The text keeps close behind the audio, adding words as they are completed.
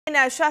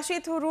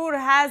Shashi Tharoor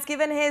has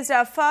given his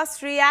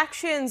first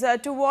reactions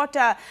to what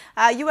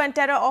UN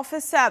terror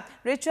officer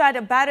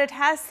Richard Barrett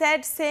has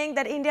said, saying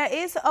that India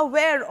is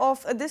aware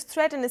of this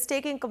threat and is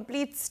taking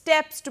complete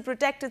steps to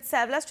protect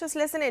itself. Let's just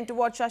listen in to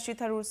what Shashi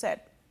Tharoor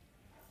said.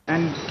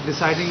 And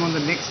deciding on the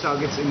next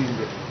targets in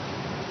India.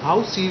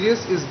 How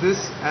serious is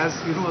this as,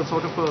 a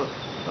sort of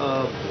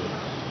a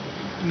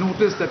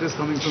notice that is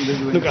coming from the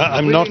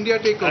UN? Look, India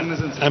take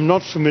cognizance? I'm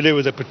not familiar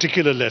with a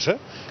particular letter,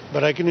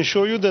 but I can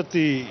assure you that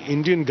the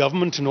Indian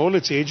government and all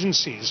its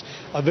agencies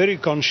are very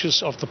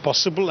conscious of the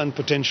possible and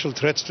potential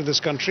threats to this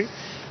country,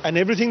 and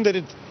everything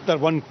that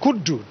one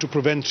could do to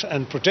prevent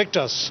and protect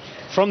us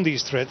from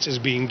these threats is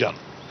being done.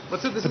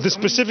 But the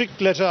specific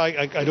letter,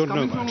 I don't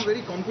know much. From a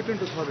very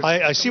competent authority.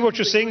 I see what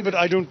you're saying, but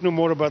I don't know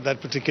more about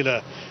that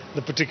particular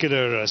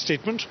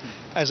statement.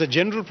 As a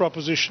general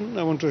proposition,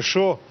 I want to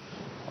assure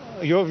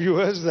your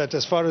viewers that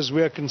as far as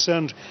we are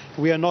concerned,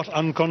 we are not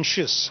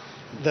unconscious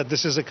that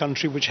this is a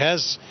country which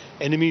has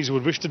enemies who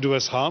would wish to do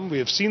us harm. We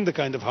have seen the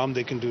kind of harm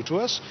they can do to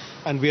us,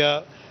 and we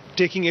are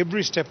taking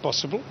every step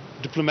possible,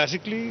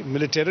 diplomatically,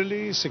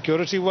 militarily,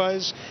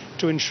 security-wise,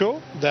 to ensure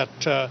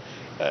that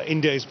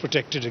India is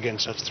protected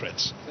against such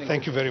threats.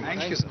 Thank you very much.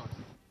 Thank you, sir.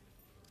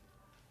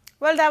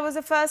 Well, that was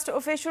the first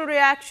official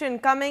reaction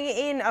coming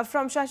in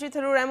from Shashi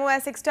Tharoor,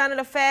 MOS External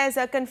Affairs,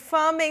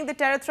 confirming the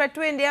terror threat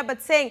to India,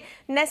 but saying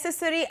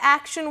necessary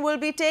action will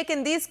be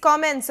taken. These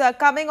comments are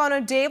coming on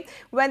a day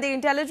when the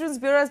Intelligence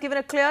Bureau has given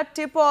a clear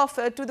tip-off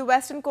to the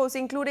Western coast,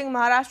 including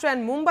Maharashtra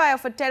and Mumbai,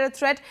 of a terror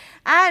threat.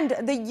 And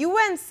the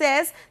UN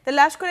says the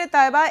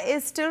Lashkar-e-Taiba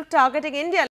is still targeting India.